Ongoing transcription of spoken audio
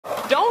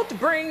can't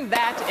bring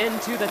that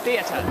into the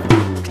theater.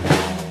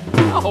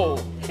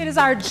 No, it is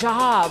our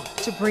job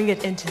to bring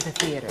it into the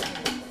theater.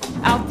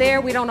 Out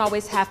there, we don't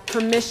always have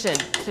permission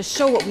to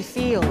show what we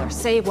feel or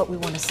say what we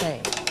want to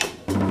say.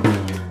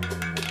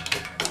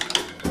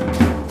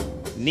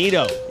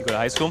 Nito, you go to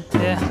high school?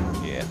 Yeah.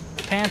 Yeah.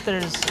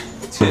 Panthers.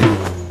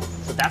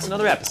 So that's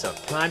another episode.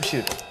 Prime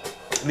shooter.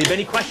 Leave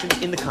any questions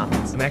in the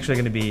comments. I'm actually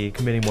going to be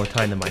committing more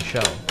time to my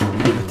show.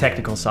 The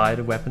technical side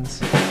of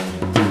weapons.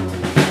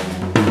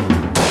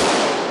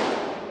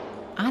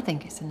 I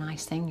think it's a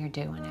nice thing you're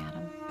doing,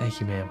 Adam. Thank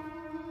you, ma'am.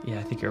 Yeah,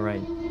 I think you're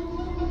right.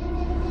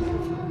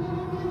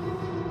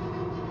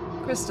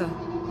 Krista,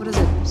 what is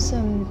it?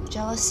 Some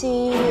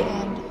jealousy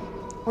and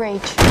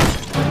rage.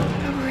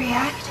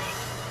 Overreacting?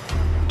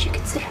 Would you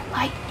consider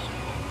lightening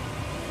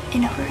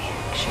an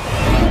overreaction?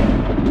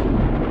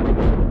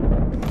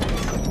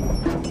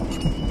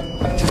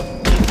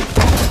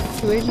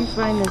 Where'd you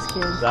find this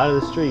kid? It's out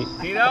of the street.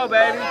 Nito,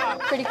 baby.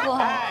 Pretty cool,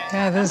 huh?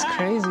 Yeah, this is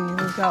crazy.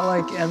 We've got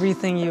like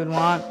everything you would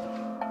want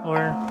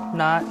or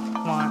not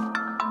want.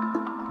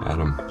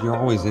 Adam, you're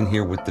always in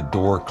here with the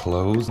door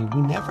closed, and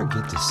we never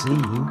get to see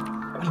you.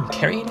 Are you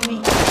carrying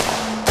me?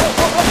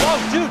 Oh,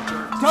 dude!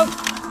 Don't!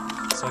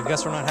 So I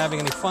guess we're not having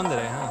any fun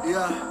today, huh?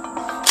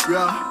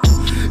 Yeah.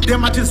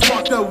 Damn, I just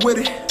walked up with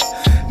it.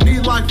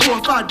 Need like 4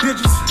 or 5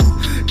 digits.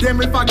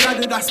 Damn, if I got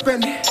it, I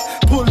spend it.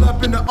 Pull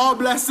up in the all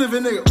black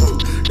Civic, nigga. Ooh,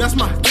 that's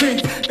my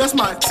team. That's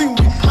my team.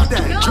 We got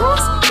that juice.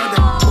 Got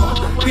that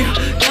boy. Yeah,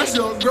 that's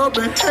your girl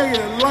been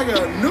hanging like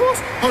a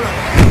noose. Hold on.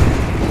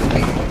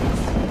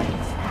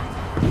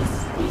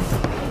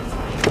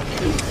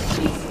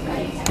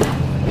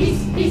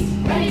 Peace,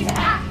 ready to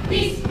act.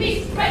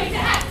 Peace, ready to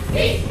act.